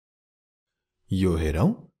यो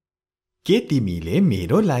हेरौं के तिमीले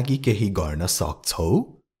मेरो लागि केही गर्न सक्छौ?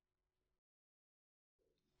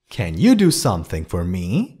 Can you do something for me?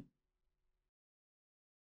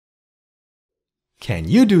 Can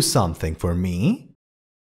you do something for me?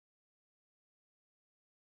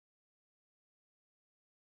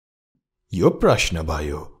 यो प्रश्न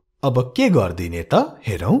भयो अब के गर्दिने त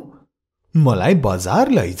हेरौं मलाई बजार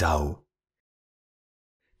लैजाऊ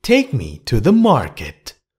Take me to the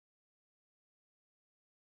market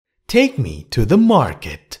Take me to the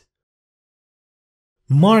market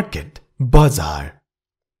Market बजार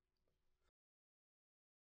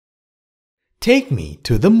Take me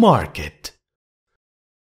to the market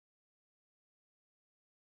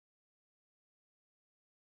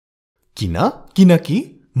किनकि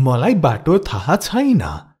मलाई बाटो थाहा छैन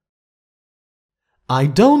I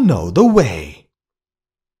don't know the way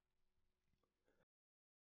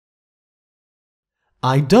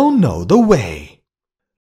I don't know the way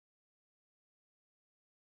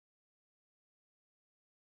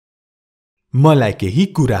मलाई केही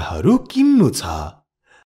कुराहरू किन्नु छ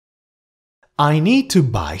I need to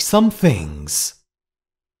buy some things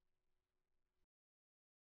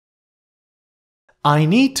I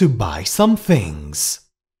need to buy some things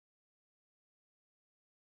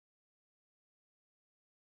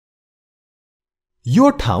यो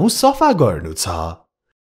ठाउँ सफा गर्नु छ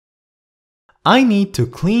I need to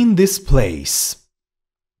clean this place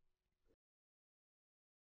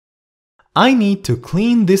I need to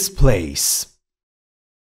clean this place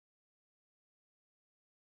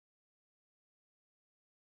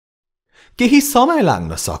केही समय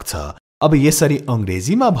लाग्न सक्छ अब यसरी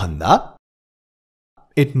अंग्रेजीमा भन्दा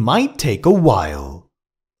It might take a while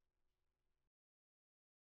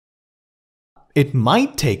It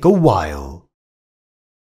might take a while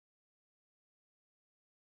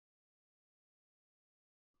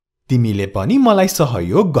तिमीले पनि मलाई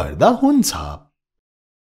सहयोग गर्दा हुन्छ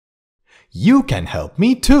You can help me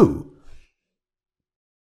too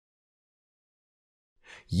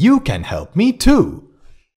You can help me too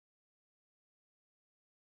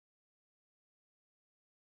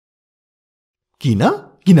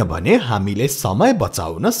किनभने हामीले समय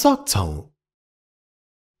बचाउन सक्छौं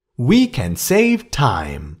We can save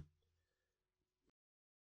time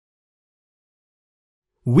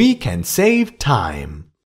We can save time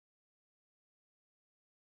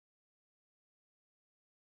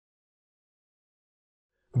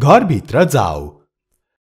घर भित्र जाऊ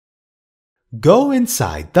Go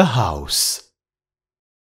inside the house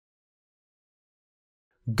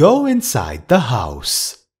Go inside the house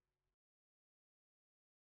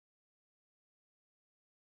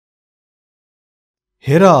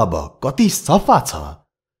हेर अब कति सफा छ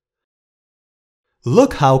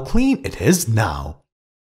Look how clean it is now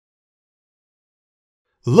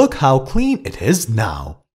Look how clean it is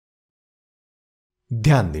now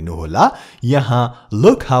ध्यान दिनुहोला यहाँ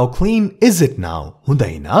Look how clean is it now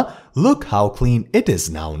हुँदैन Look how clean it is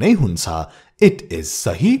now नै हुन्छ It is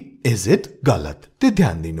सही Is it गलत त्यो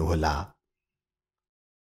ध्यान दिनुहोला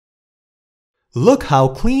Look how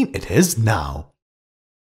clean it is now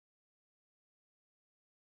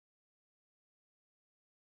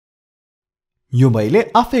यो मैले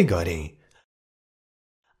आफै गरे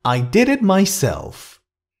I did it myself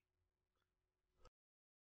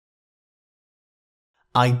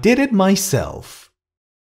I did it myself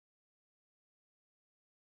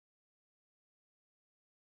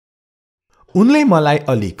उनले मलाई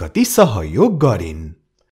अलिकति सहयोग गरिन्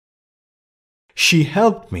She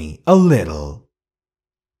helped me a little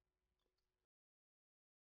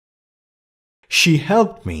She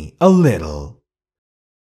helped me a little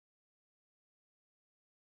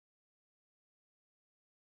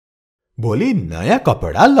भोलि नयाँ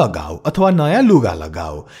कपडा लगाऊ अथवा नयाँ लुगा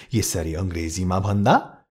लगाऊ यसरी अंग्रेजीमा भन्दा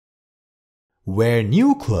Wear new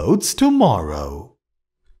clothes tomorrow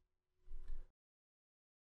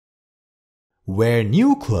Wear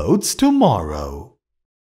new clothes tomorrow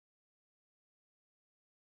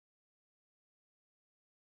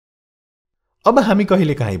अब हामी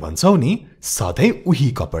कहिलेकाहीँ भन्छौं नि सधैं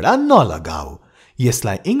उही कपडा नलगाऊ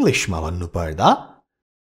यसलाई इंग्लिशमा भन्नुपर्दा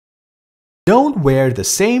Don't wear the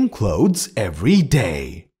same clothes every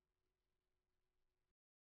day.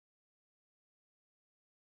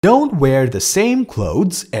 Don't wear the same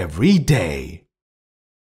clothes every day.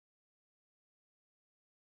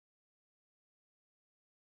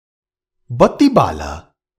 Batti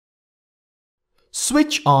bala.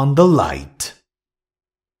 Switch on the light.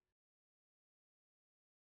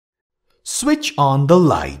 Switch on the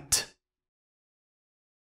light.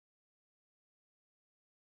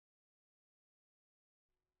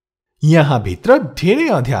 यहाँ भित्र धेरै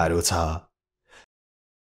अँध्यारो छ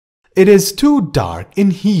It is too dark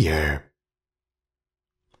in here.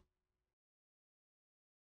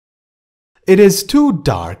 It is too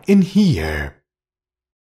dark in here.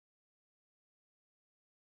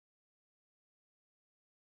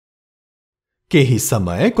 केही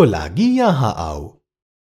समयको लागि यहाँ आऊ.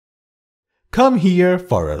 Come here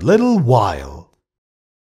for a little while.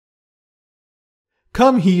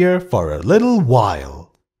 Come here for a little while.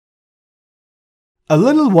 A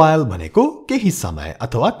little while भनेको केही समय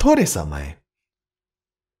अथवा थोरै समय.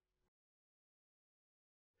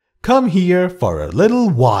 Come here for a little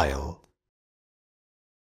while.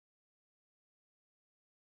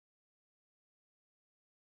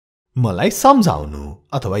 मलाई सम्झाउनु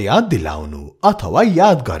अथवा याद दिलाउनु अथवा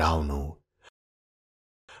याद गराउनु.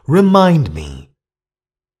 Remind me.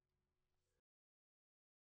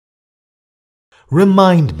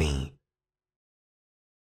 Remind me.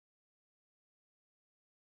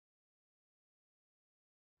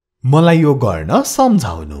 मलाई यो गर्न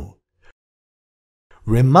सम्झाउनु.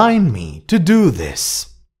 Remind me to do this.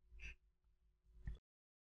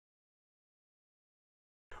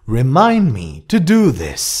 Remind me to do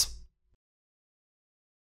this.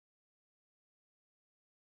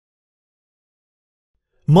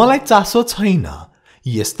 मलाई चासो छैन.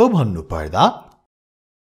 यस्तो भन्नु पर्दा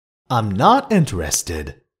I'm not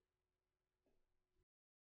interested.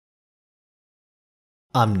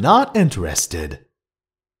 I'm not interested.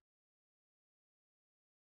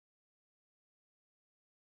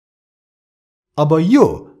 अब यो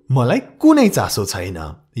मलाई कुनै चासो छैन.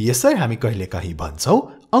 यसै हामी कहिलेकाहीँ भन्छौं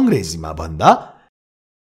अंग्रेजीमा भन्दा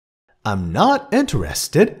I'm not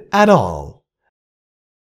interested at all.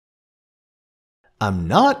 I'm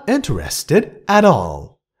not interested at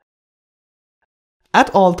all. At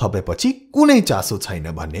all थपेपछि कुनै चासो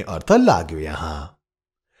छैन भन्ने अर्थ लाग्यो यहाँ.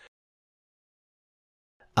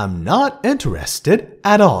 I'm not interested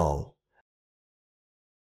at all.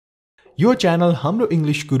 यो च्यानल हाम्रो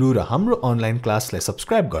इंग्लिश गुरु र हाम्रो अनलाइन क्लासलाई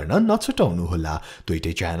सब्स्क्राइब गर्न नछुटाउनु होला.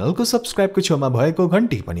 दुईटै च्यानलको सब्स्क्राइबको छेउमा भएको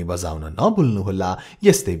घण्टी पनि बजाउन नभुल्नु होला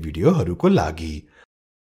यस्तै भिडियोहरुको लागि.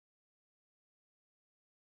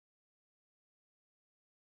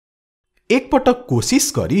 एक पटक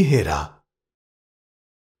कोशिश गरी हेर.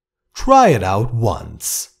 Try it out once.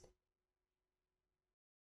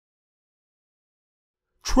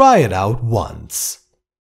 Try it out once.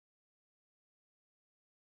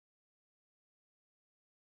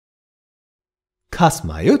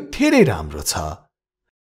 खासमा यो धेरै राम्रो छ.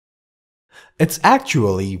 It's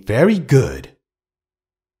actually very good.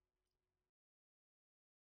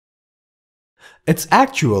 It's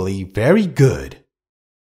actually very good.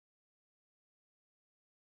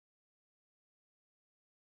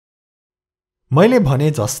 मैले भने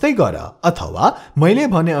जस्तै गर अथवा मैले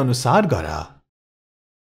भने अनुसार गर.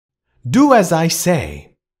 Do as I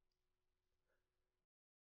say.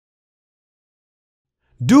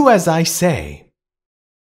 Do as I say.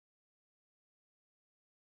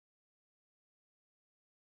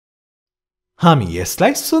 हामी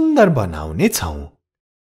यसलाई सुन्दर बनाउने छौं.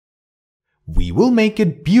 We will make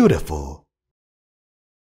it beautiful.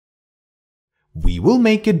 We will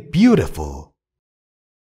make it beautiful.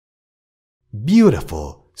 Beautiful,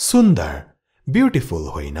 सुन्दर. Beautiful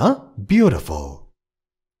होइन, beautiful.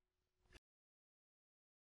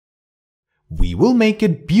 We will make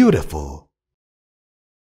it beautiful.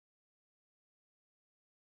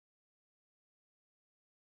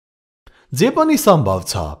 जे पनि सम्भव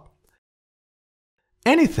छ.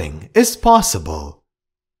 Anything is possible.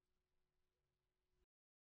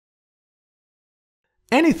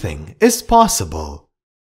 Anything is possible.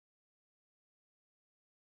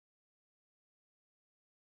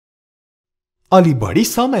 अलि बढी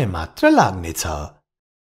समय मात्र लाग्नेछ.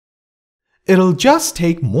 It'll just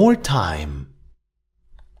take more time.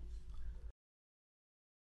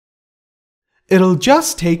 It'll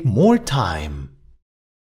just take more time.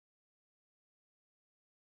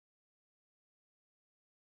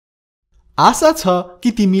 आशा छ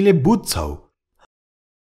कि तिमीले बुझ्छौ.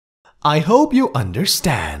 I hope you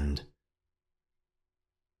understand.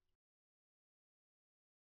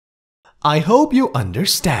 I hope you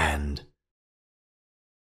understand.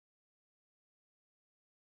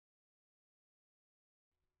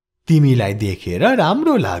 तिमीलाई देखेर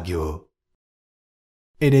राम्रो लाग्यो.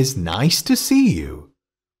 It is nice to see you.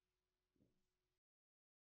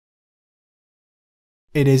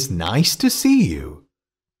 It is nice to see you.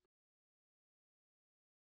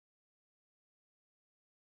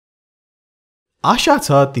 आशा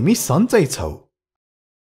छ तिमी सन्चै छौ.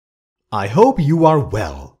 I hope you are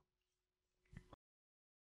well.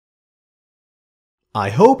 I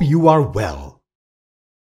hope you are well.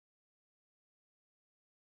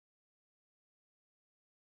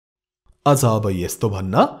 अझ अब यस्तो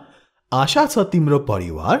भन्न, आशा छ तिम्रो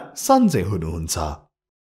परिवार सन्चै हुनुहुन्छ।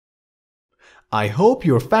 I hope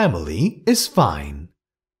your family is fine.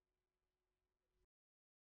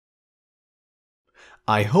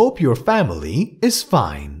 I hope your family is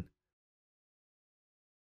fine.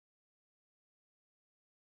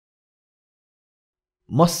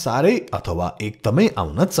 म सारै अथवा एकदमै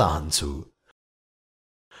आउन चाहन्छु।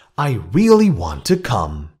 I really want to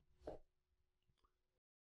come.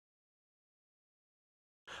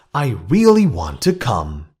 I really want to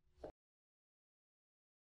come.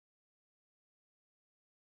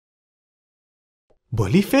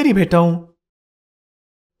 भोलि फेरि भेटौं।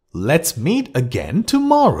 Let's meet again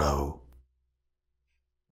tomorrow.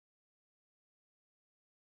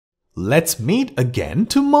 Let's meet again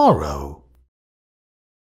tomorrow.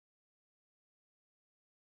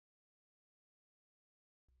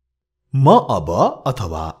 म अब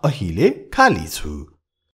अथवा अहिले खाली छु।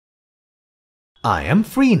 I am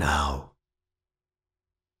free now.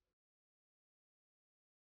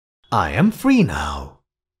 I am free now.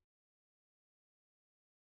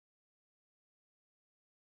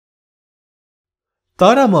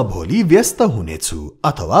 तर म भोलि व्यस्त हुनेछु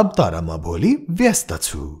अथवा तर म भोलि व्यस्त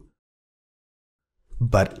छु।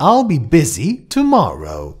 But I'll be busy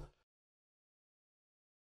tomorrow.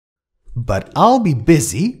 But I'll be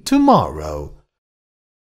busy tomorrow.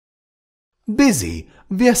 Busy,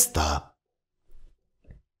 व्यस्त.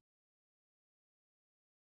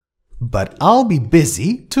 But I'll be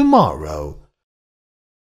busy tomorrow.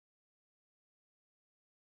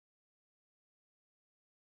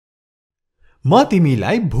 म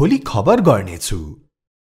तिमीलाई भोलि खबर गर्नेछु।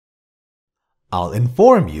 I'll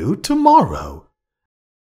inform you tomorrow.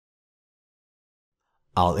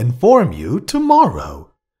 I'll inform you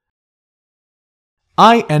tomorrow.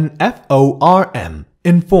 INFORM,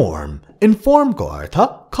 inform. Inform को अर्थ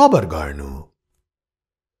खबर गर्नु।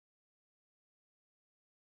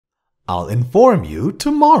 I'll inform you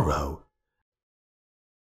tomorrow.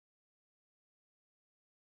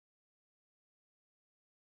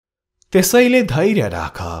 त्यसैले धैर्य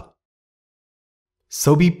राख।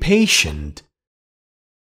 So be patient.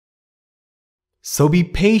 So be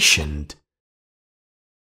patient.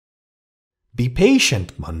 Be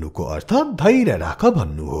patient भन्नुको अर्थ धैर्य राख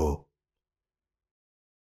भन्नु हो।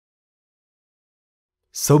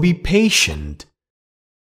 So be patient.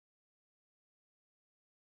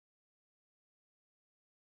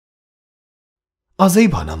 अझै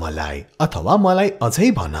भन मलाई अथवा मलाई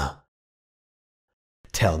अझै भन।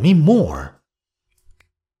 Tell me more.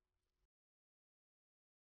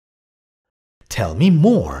 Tell me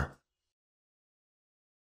more.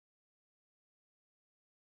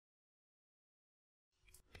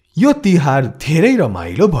 यो तिहार धेरै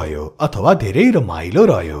रमाइलो भयो अथवा धेरै रमाइलो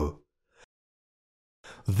रह्यो।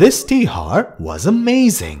 This tihar was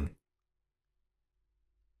amazing.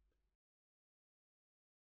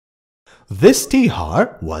 This tihar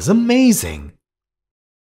was amazing.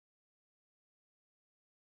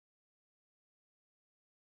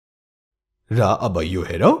 र अब यो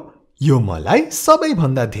हेरौं, यो मलाई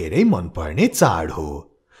सबैभन्दा धेरै मन पर्ने चाड हो।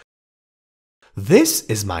 This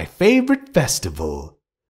is my favorite festival.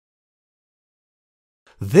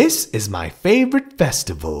 This is my favorite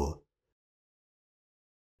festival.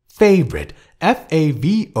 Favorite,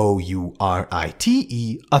 F-A-V-O-U-R-I-T-E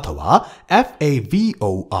अथवा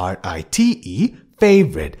F-A-V-O-R-I-T-E,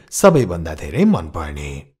 favorite, सबैभन्दा धेरै मन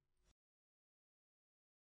पर्ने।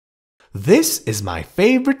 This is my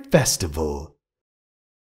favorite festival.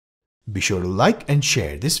 Be sure to like and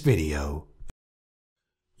share this video.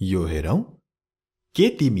 यो हेरौं, के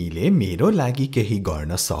तिमीले मेरो लागि केही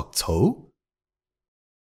गर्न सक्छौ?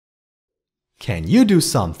 Can you do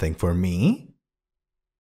something for me?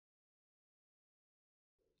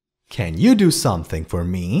 Can you do something for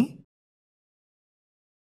me?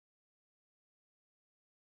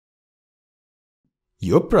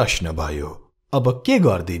 यो प्रश्न भयो। अब के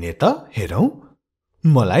गर्दिने त हेरौं।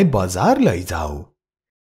 मलाई बजार लैजाऊ।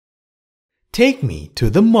 Take me to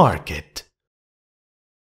the market.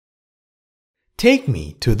 Take me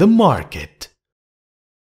to the market.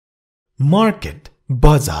 Market,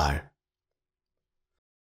 बजार।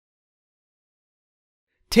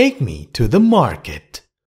 Take me to the market.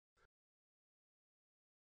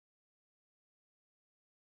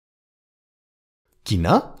 किन?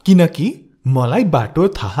 किनकि मलाई बाटो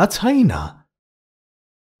थाहा छैन।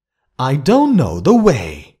 I don't know the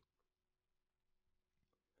way.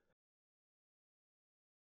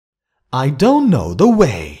 I don't know the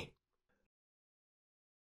way.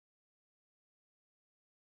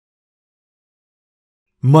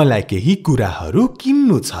 मलाई केही कुराहरू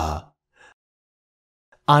किन्नु छ।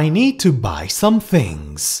 I need to buy some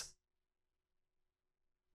things.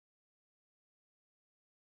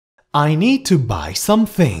 I need to buy some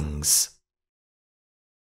things.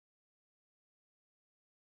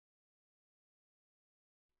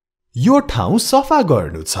 यो ठाउँ सफा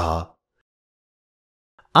गर्नु छ.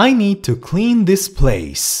 I need to clean this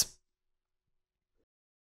place.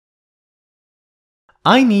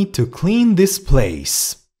 I need to clean this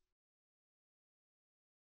place.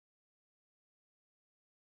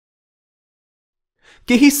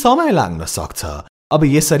 केही समय लाग्न सक्छ. अब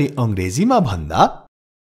यसरी अंग्रेजीमा भन्दा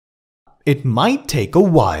It might take a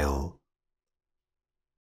while.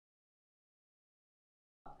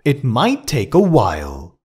 It might take a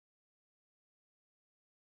while.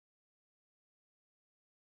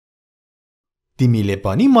 तिमीले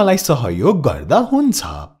पनि मलाई सहयोग गर्दा हुन्छ.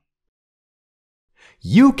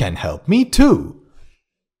 You can help me too.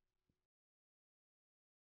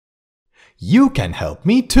 You can help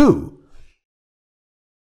me too.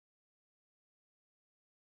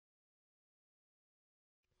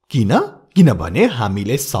 किन? किनभने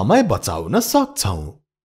हामीले समय बचाउन सक्छौं.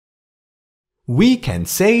 We can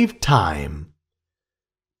save time.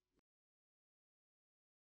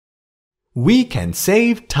 We can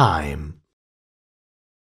save time.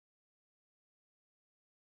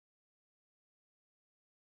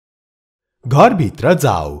 घरभित्र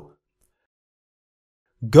जाऊ.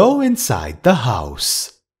 Go inside the house.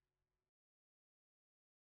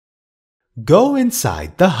 Go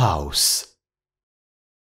inside the house.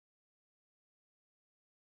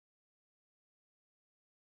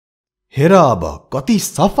 हेर अब कति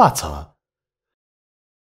सफा छ.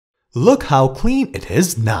 Look how clean it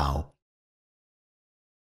is now.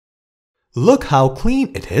 Look how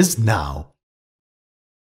clean it is now.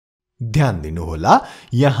 ध्यान दिनुहोला,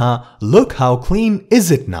 यहाँ Look how clean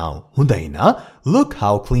is it now हुँदैन. Look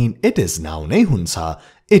how clean it is now नै हुन्छ.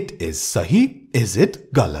 It is सही, is it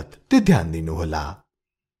गलत. त्यो ध्यान दिनुहोला.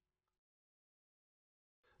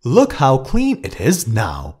 Look how clean it is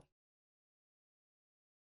now.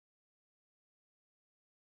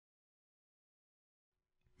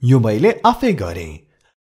 यो मैले आफै गरेँ.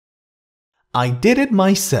 I did it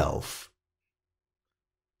myself.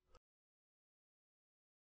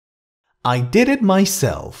 I did it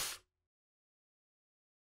myself.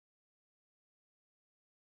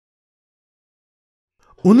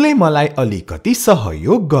 उनले मलाई अलिकति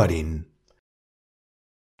सहयोग गरिन्.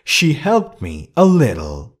 She helped me a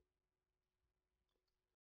little.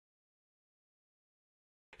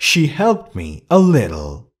 She helped me a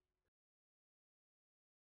little.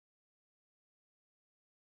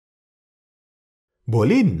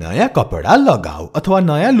 भोलि नयाँ कपडा लगाऊ अथवा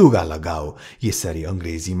नयाँ लुगा लगाऊ. यसरी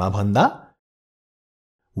अंग्रेजीमा भन्दा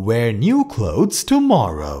Wear new clothes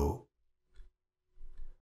tomorrow.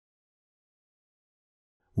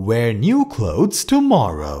 Wear new clothes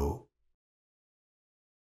tomorrow.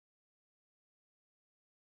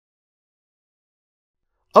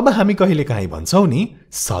 अब हामी कहिलेकाहीँ भन्छौं नि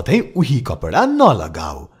सधैँ उही कपडा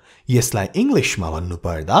नलगाऊ. यसलाई इंग्लिशमा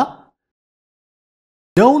भन्नुपर्दा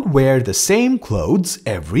Don't wear the same clothes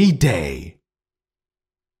every day.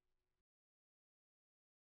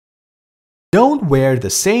 Don't wear the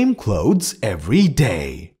same clothes every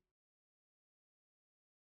day.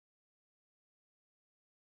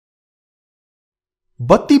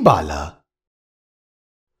 बत्ती बाला.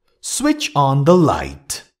 Switch on the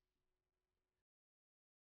light.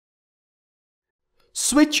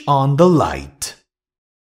 Switch on the light.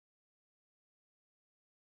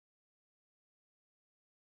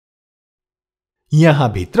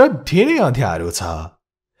 यहाँ भित्र धेरै अँध्यारो छ.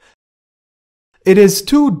 It is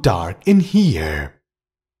too dark in here.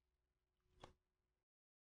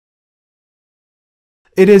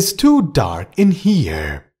 It is too dark in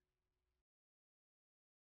here.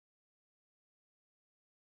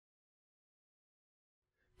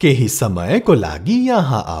 केही समयको लागि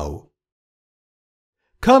यहाँ आऊ.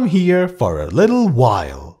 Come here for a little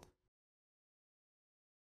while.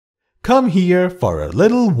 Come here for a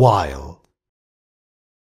little while.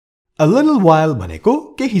 A little while भनेको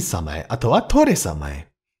केही समय अथवा थोरै समय.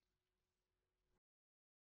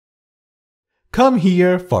 Come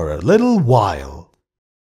here for a little while.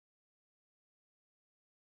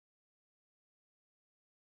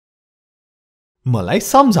 मलाई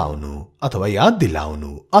सम्झाउनु अथवा याद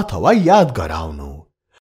दिलाउनु अथवा याद गराउनु.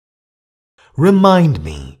 Remind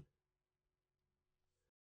me.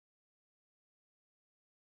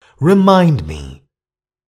 Remind me.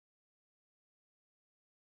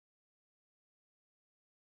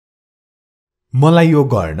 मलाई यो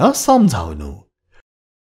गर्न सम्झाउनु.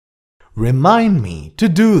 Remind me to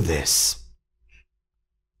do this.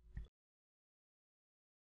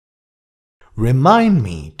 Remind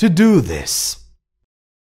me to do this.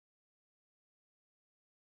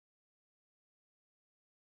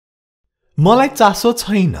 मलाई चासो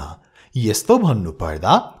छैन यस्तो भन्नु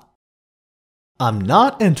पर्दा I'm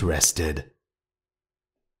not interested.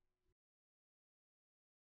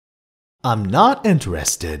 I'm not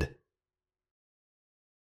interested.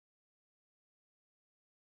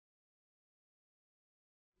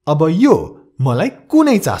 अब यो मलाई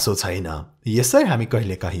कुनै चासो छैन यसै हामी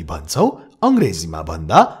कहिलेकाहीँ भन्छौं अंग्रेजीमा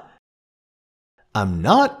भन्दा I'm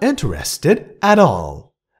not interested at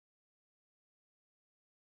all.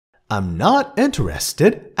 I'm not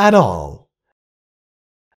interested at all.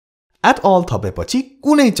 At all थपेपछि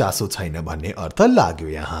कुनै चासो छैन भन्ने अर्थ लाग्यो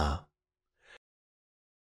यहाँ.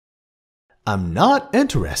 I'm not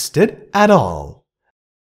interested at all.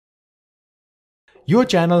 यो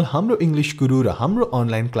च्यानल हाम्रो इंग्लिश गुरु र हाम्रो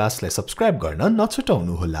अनलाइन क्लासलाई सब्स्क्राइब गर्न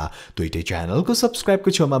नछुटाउनुहोला. दुईटै च्यानलको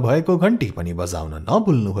सब्स्क्राइबको छेउमा भएको घण्टी पनि बजाउन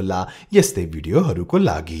नभुल्नुहोला यस्तै भिडियोहरुको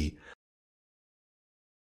लागि.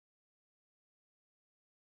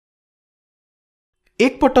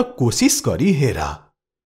 एक पटक कोशिश गरी हेर.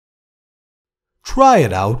 Try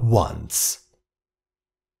it out once.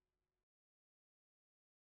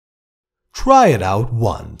 Try it out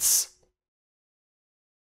once.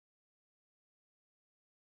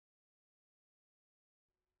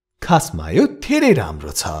 खासमा यो धेरै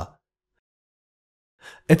राम्रो छ.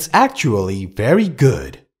 It's actually very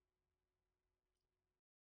good.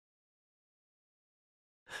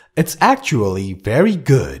 It's actually very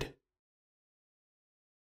good.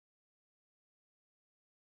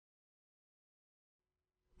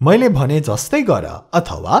 मैले भने जस्तै गर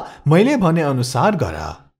अथवा मैले भने अनुसार गर.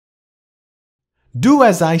 Do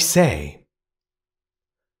as I say.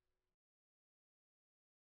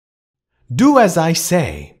 Do as I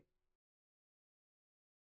say.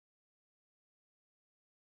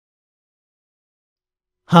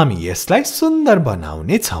 हामी यसलाई सुन्दर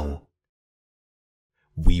बनाउने छौं.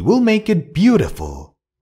 We will make it beautiful.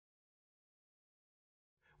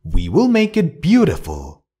 We will make it beautiful.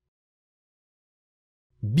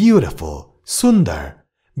 Beautiful, सुन्दर.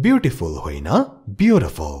 Beautiful होइन,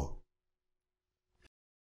 beautiful.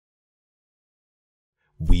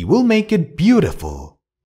 We will make it beautiful.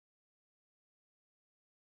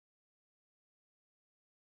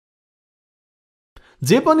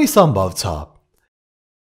 जे पनि सम्भव छ.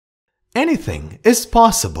 Anything is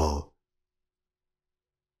possible.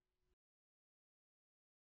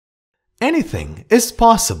 Anything is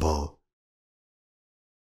possible.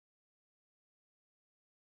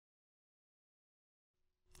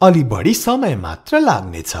 अलि बढी समय मात्र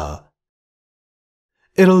लाग्नेछ.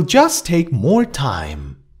 It'll just take more time.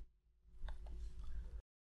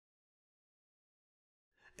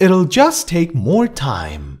 It'll just take more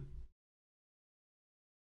time.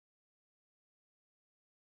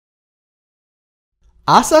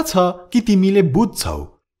 आशा छ कि तिमीले बुझ्छौ.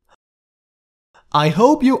 I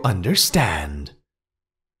hope you understand.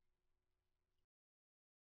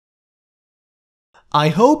 I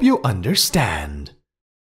hope you understand.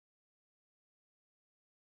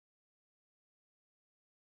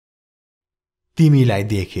 तिमीलाई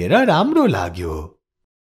देखेर राम्रो लाग्यो.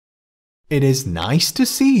 It is nice to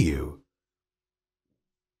see you.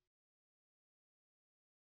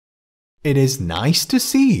 It is nice to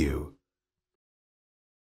see you.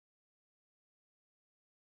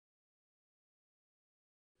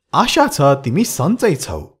 आशा छ तिमी सन्चै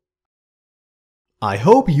छौ. I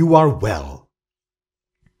hope you are well.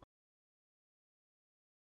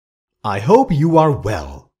 I hope you are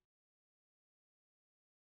well.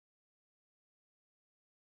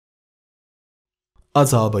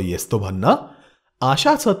 अझ अब यस्तो भन्न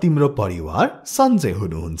आशा छ तिम्रो परिवार सन्चै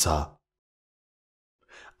हुनुहुन्छ.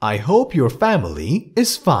 I hope your family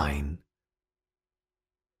is fine.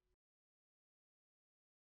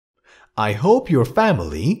 I hope your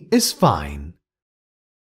family is fine.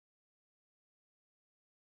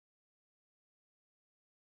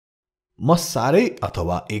 म सारै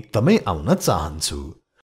अथवा एकदमै आउन चाहन्छु.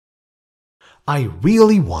 I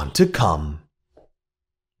really want to come.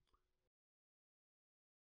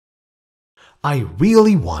 I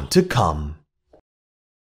really want to come.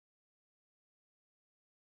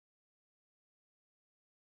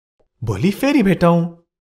 भोलि फेरि भेटौं.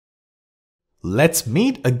 Let's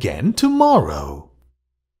meet again tomorrow.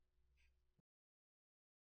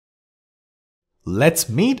 Let's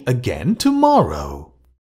meet again tomorrow.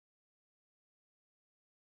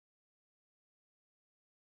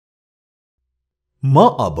 म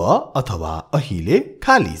अब अथवा अहिले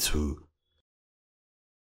खाली छु.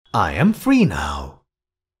 I am free now.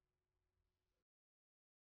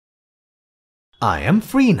 I am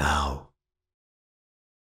free now.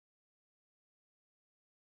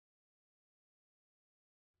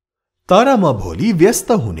 तर म भोलि व्यस्त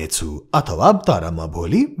हुनेछु अथवा तर म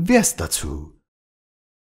भोलि व्यस्त छु.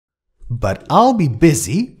 But I'll be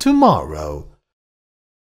busy tomorrow.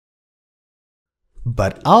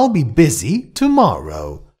 But I'll be busy tomorrow.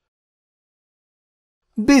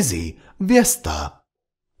 Busy, व्यस्त.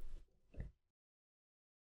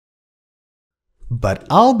 But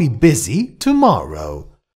I'll be busy tomorrow.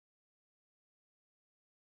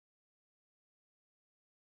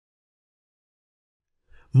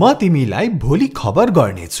 म तिमीलाई भोलि खबर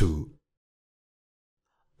गर्नेछु.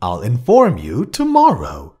 I'll inform you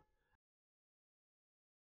tomorrow.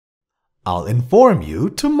 I'll inform you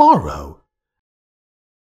tomorrow.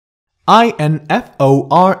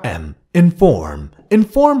 INFORM, inform.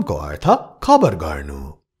 Inform को अर्थ खबर गर्नु.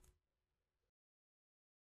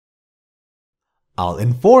 I'll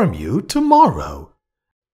inform you tomorrow.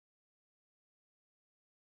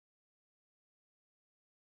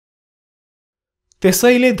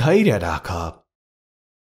 त्यसैले धैर्य राख.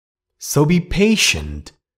 So be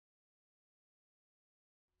patient.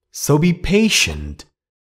 So be patient.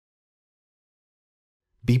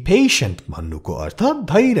 Be patient भन्नुको अर्थ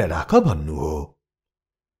धैर्य राख भन्नु हो.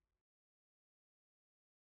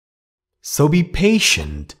 So be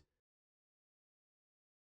patient.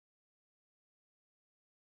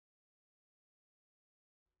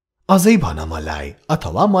 अझै भन मलाई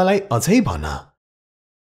अथवा मलाई अझै भन.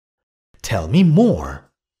 Tell me more.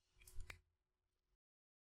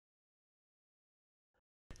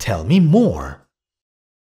 Tell me more.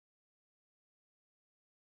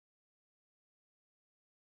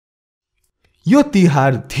 यो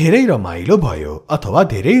तिहार धेरै रमाइलो भयो अथवा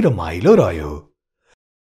धेरै रमाइलो रह्यो.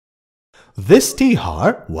 This tihar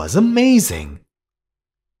was amazing.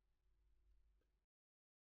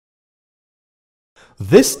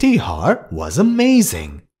 This tihar was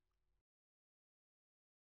amazing.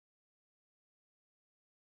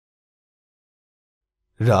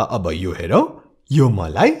 र अब यो हेरौ, यो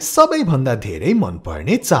मलाई सबैभन्दा धेरै मन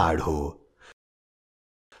पर्ने चाड हो.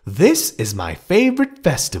 This is my favorite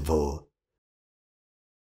festival.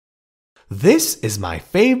 This is my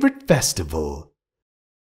favorite festival.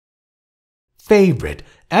 Favorite,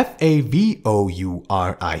 F-A-V-O-U-R-I-T-E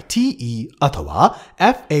अथवा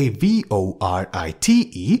F-A-V-O-R-I-T-E,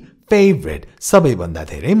 favorite, सबैभन्दा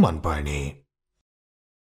धेरै मन पर्ने.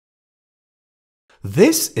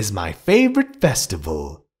 This is my favorite festival.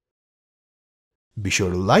 Be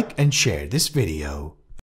sure to like and share this video.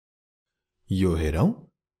 यो हेरौ,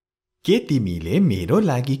 के तिमीले मेरो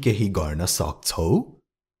लागि केही गर्न सक्छौ?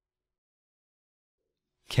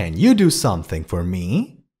 Can you do something for me?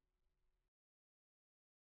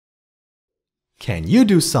 Can you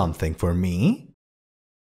do something for me?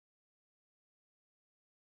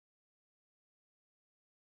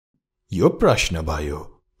 यो प्रश्न भयो.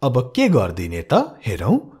 अब के गर्दिने त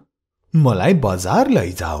हेरौ. मलाई बजार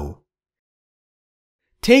लैजाऊ.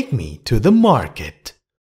 Take me to the market.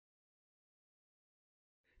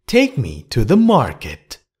 Take me to the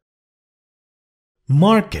market.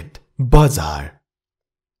 Market, बजार.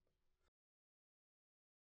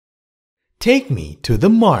 Take me to the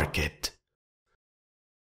market.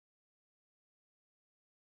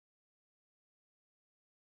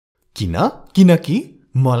 किनकि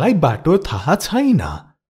मलाई बाटो थाहा छैन.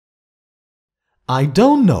 I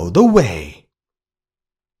don't know the way.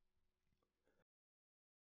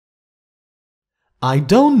 I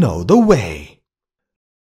don't know the way.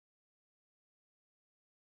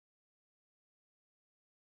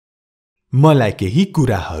 मलाई केही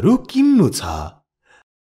कुराहरू किन्नु छ.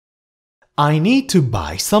 I need to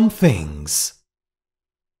buy some things.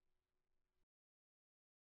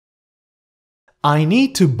 I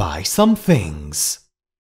need to buy some things.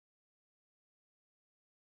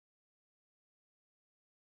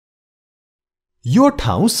 यो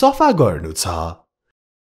ठाउँ सफा गर्नु छ.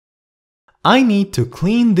 I need to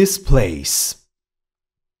clean this place.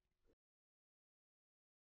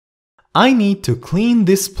 I need to clean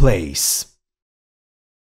this place.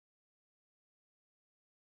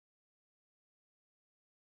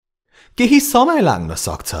 केही समय लाग्न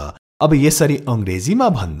सक्छ. अब यसरी अंग्रेजीमा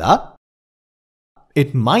भन्दा,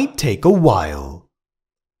 it might take a while.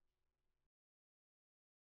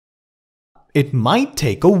 It might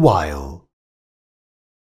take a while.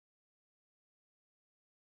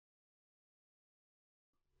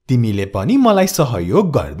 तिमीले पनि मलाई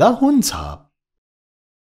सहयोग गर्दा हुन्छ.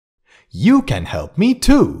 You can help me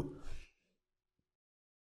too.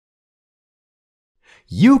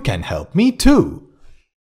 You can help me too.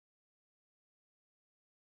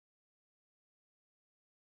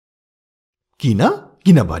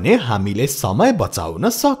 किनभने हामीले समय बचाउन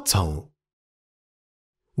सक्छौं.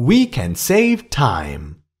 We can save time.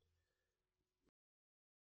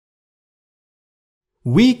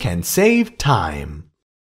 We can save time.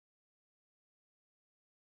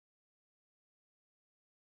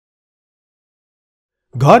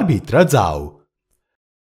 घरभित्र जाऊ.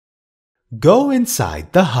 Go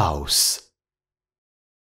inside the house.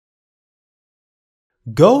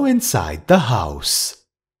 Go inside the house.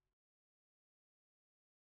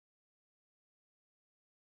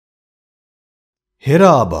 हेर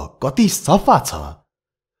अब कति सफा छ.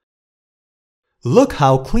 Look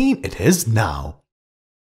how clean it is now.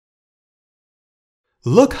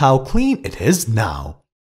 Look how clean it is now.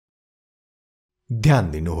 ध्यान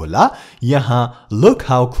दिनुहोला, यहाँ look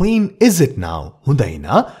how clean is it now हुँदैन,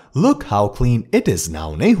 look how clean it is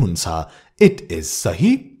now नै हुन्छ. It is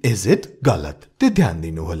सही, is it गलत. त्यो ध्यान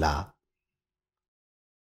दिनुहोला.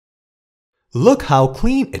 Look how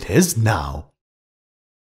clean it is now.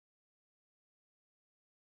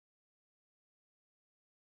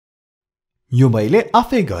 यो मैले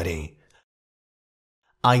आफै गरेँ.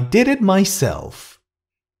 I did it myself.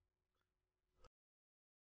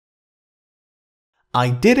 I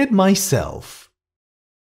did it myself.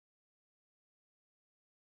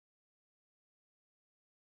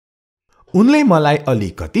 उनले मलाई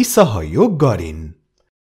अलिकति सहयोग गरिन्.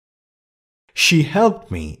 She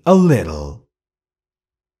helped me a little.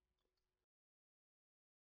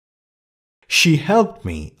 She helped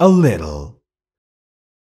me a little.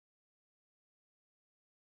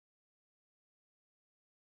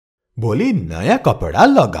 भोलि नयाँ कपडा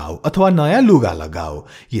लगाऊ अथवा नयाँ लुगा लगाऊ.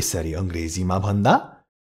 यसरी अंग्रेजीमा भन्दा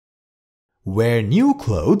Wear new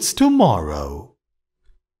clothes tomorrow.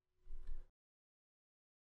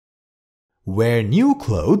 Wear new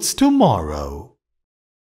clothes tomorrow.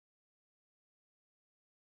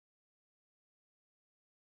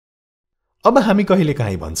 अब हामी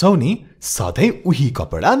कहिलेकाहीँ भन्छौं नि सधैँ उही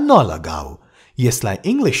कपडा नलगाऊ. यसलाई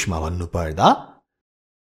इंग्लिशमा भन्नुपर्दा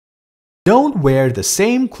Don't wear the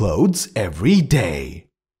same clothes every day.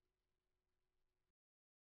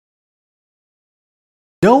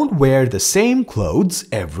 Don't wear the same clothes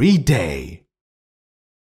every day.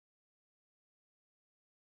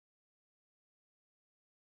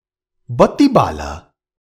 बत्ती बाला.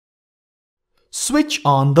 Switch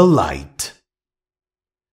on the light.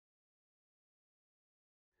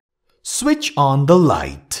 Switch on the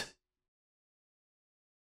light.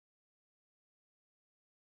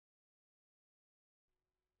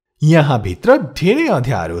 यहाँ भित्र धेरै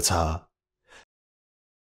अँध्यारो छ.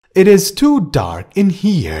 It is too dark in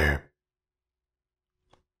here.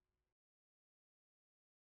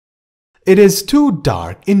 It is too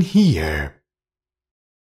dark in here.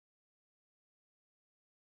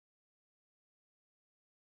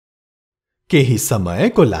 केही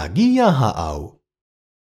समयको लागि यहाँ आऊ.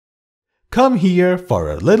 Come here for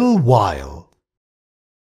a little while.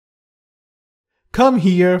 Come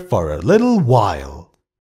here for a little while.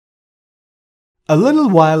 A little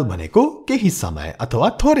while भनेको केही समय अथवा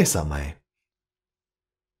थोरै समय.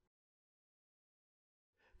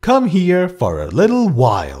 Come here for a little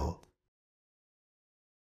while.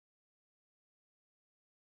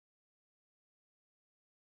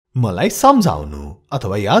 मलाई सम्झाउनु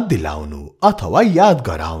अथवा याद दिलाउनु अथवा याद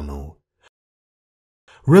गराउनु.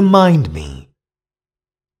 Remind me.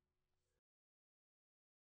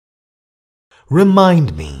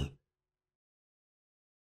 Remind me.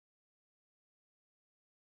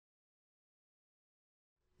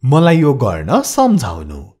 मलाई यो गर्न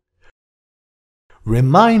सम्झाउनु.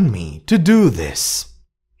 Remind me to do this.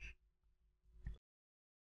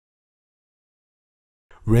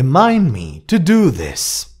 Remind me to do this.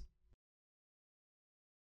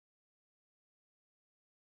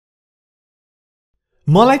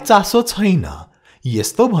 मलाई चासो छैन.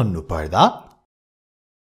 यस्तो भन्नु पर्दा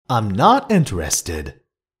I'm not interested.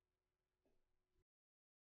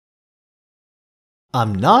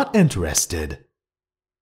 I'm not interested.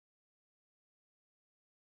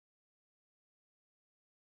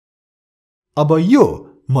 अब यो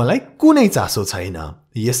मलाई कुनै चासो छैन.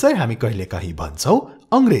 यसै हामी कहिलेकाहीँ भन्छौं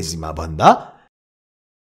अंग्रेजीमा भन्दा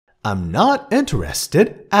I'm not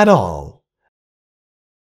interested at all.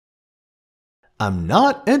 I'm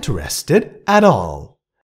not interested at all.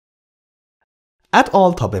 At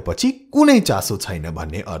all थपेपछि कुनै चासो छैन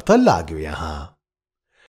भन्ने अर्थ लाग्यो यहाँ.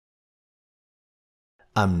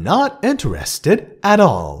 I'm not interested at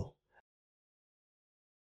all.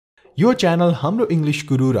 यो च्यानल हाम्रो इंग्लिश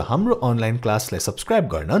गुरु र हाम्रो अनलाइन क्लासलाई सब्स्क्राइब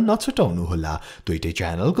गर्न नछुटाउनुहोला. दुईटै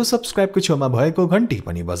च्यानलको सब्स्क्राइबको छेउमा भएको घण्टी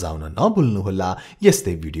पनि बजाउन नभुल्नुहोला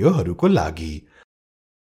यस्तै भिडियोहरूको लागि.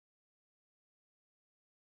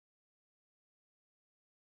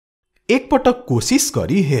 एक पटक कोशिश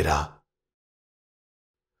गरी हेर.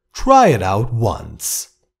 Try it out once.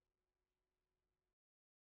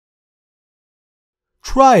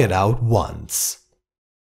 Try it out once.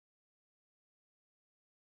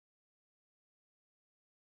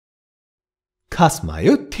 खासमा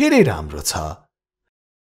यो धेरै राम्रो छ.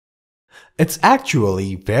 It's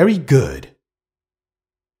actually very good.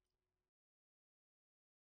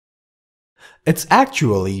 It's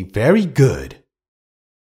actually very good.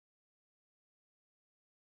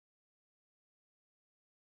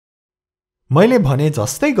 मैले भने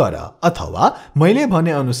जस्तै गर अथवा मैले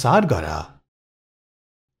भने अनुसार गर.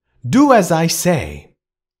 Do as I say.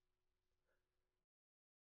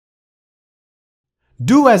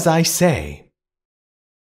 Do as I say.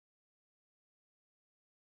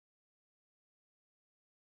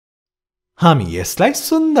 हामी यसलाई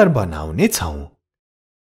सुन्दर बनाउने छौं.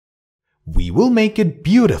 We will make it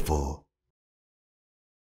beautiful.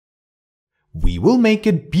 We will make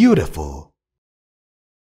it beautiful.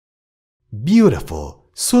 Beautiful,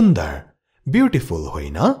 सुन्दर. Beautiful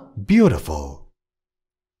होइन, beautiful.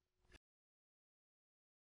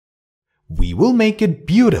 We will make it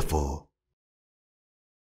beautiful.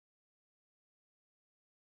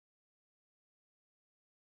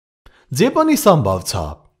 जे पनि सम्भव छ.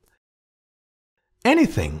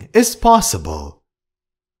 Anything is possible.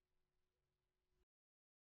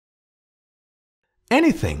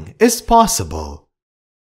 Anything is possible.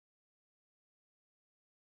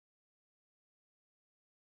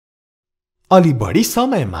 अलि बढी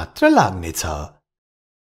समय मात्र लाग्नेछ.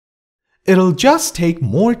 It'll just take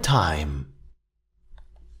more time.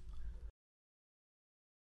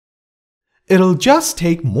 It'll just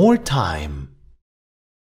take more time.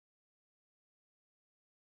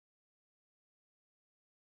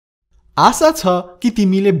 आशा छ कि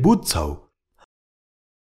तिमीले बुझ्छौ.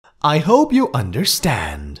 I hope you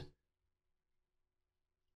understand.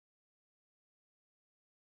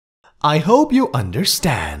 I hope you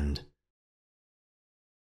understand.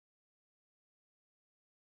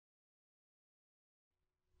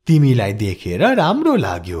 तिमीलाई देखेर राम्रो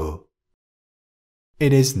लाग्यो.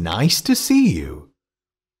 It is nice to see you.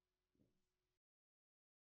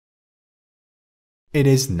 It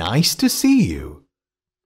is nice to see you.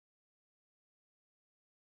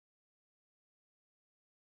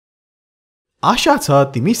 आशा छ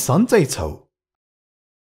तिमी सन्चै छौ.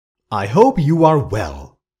 I hope you are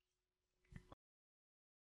well.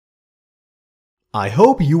 I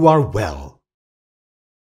hope you are well.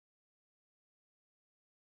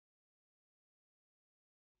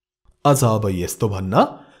 अझ अब यस्तो भन्न,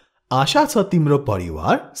 आशा छ तिम्रो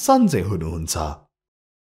परिवार सन्चै हुनुहुन्छ.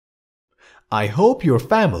 I hope your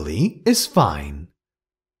family is fine.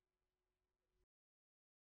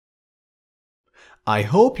 I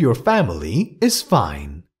hope your family is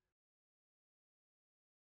fine.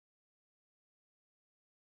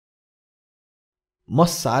 म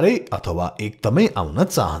सारै अथवा एकदमै आउन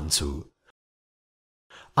चाहन्छु.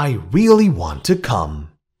 I really want to come.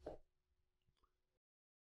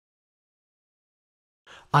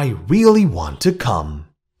 I really want to come.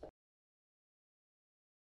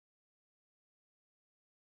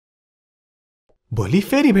 भोलि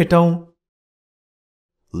फेरि भेटौं.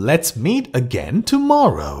 Let's meet again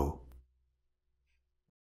tomorrow.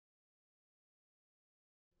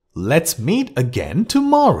 Let's meet again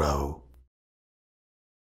tomorrow.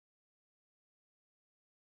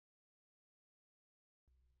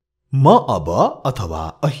 म अब अथवा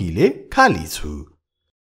अहिले खाली छु.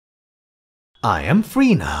 I am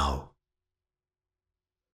free now.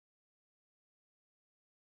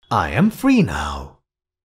 I am free now.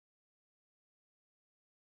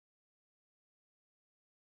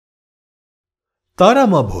 तर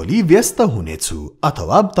म भोलि व्यस्त हुनेछु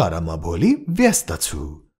अथवा तर म भोलि व्यस्त छु.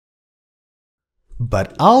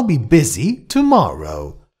 But I'll be busy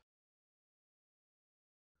tomorrow.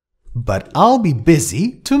 But I'll be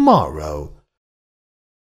busy tomorrow.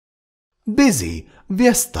 Busy,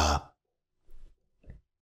 व्यस्त.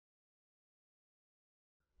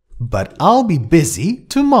 But I'll be busy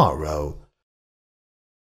tomorrow.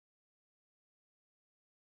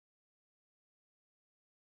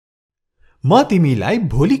 म तिमीलाई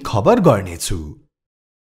भोलि खबर गर्नेछु.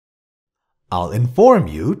 I'll inform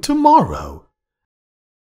you tomorrow.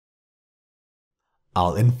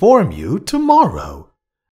 I'll inform you tomorrow.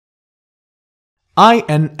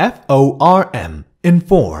 INFORM,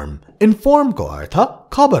 inform. Inform को अर्थ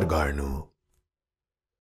खबर गर्नु.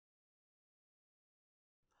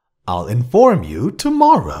 I'll inform you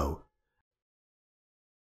tomorrow.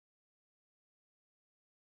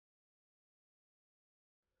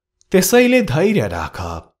 त्यसैले धैर्य राख.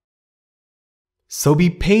 So be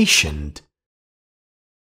patient.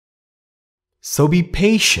 So be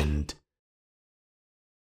patient.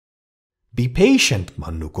 Be patient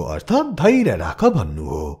भन्नुको अर्थ धैर्य राख भन्नु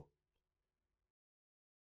हो।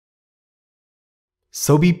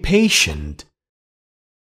 So be patient.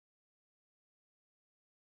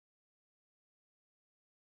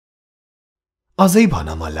 अझै भन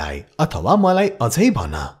मलाई अथवा मलाई अझै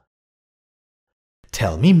भन।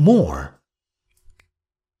 Tell me more.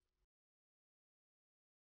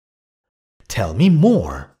 Tell me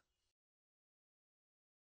more.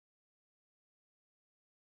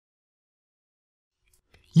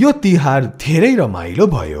 यो तिहार धेरै रमाइलो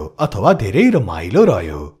भयो अथवा धेरै रमाइलो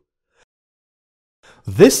रह्यो।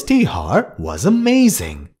 This tihar was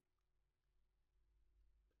amazing.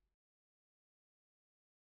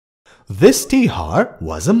 This tihar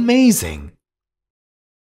was amazing.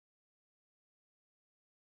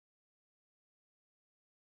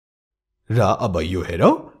 र अब यो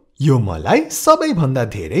हेरौ, यो मलाई सबैभन्दा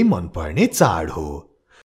धेरै मन पर्ने चाड हो।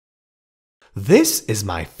 This is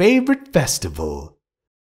my favorite festival.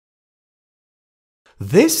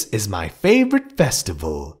 This is my favorite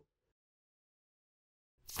festival.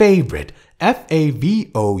 Favorite,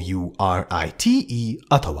 F-A-V-O-U-R-I-T-E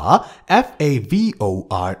अथवा F-A-V-O-R-I-T-E,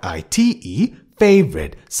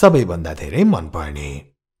 favorite, सबैभन्दा धेरै मन पर्ने।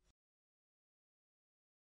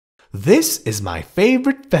 This is my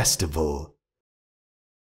favorite festival.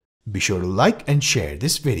 Be sure to like and share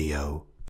this video.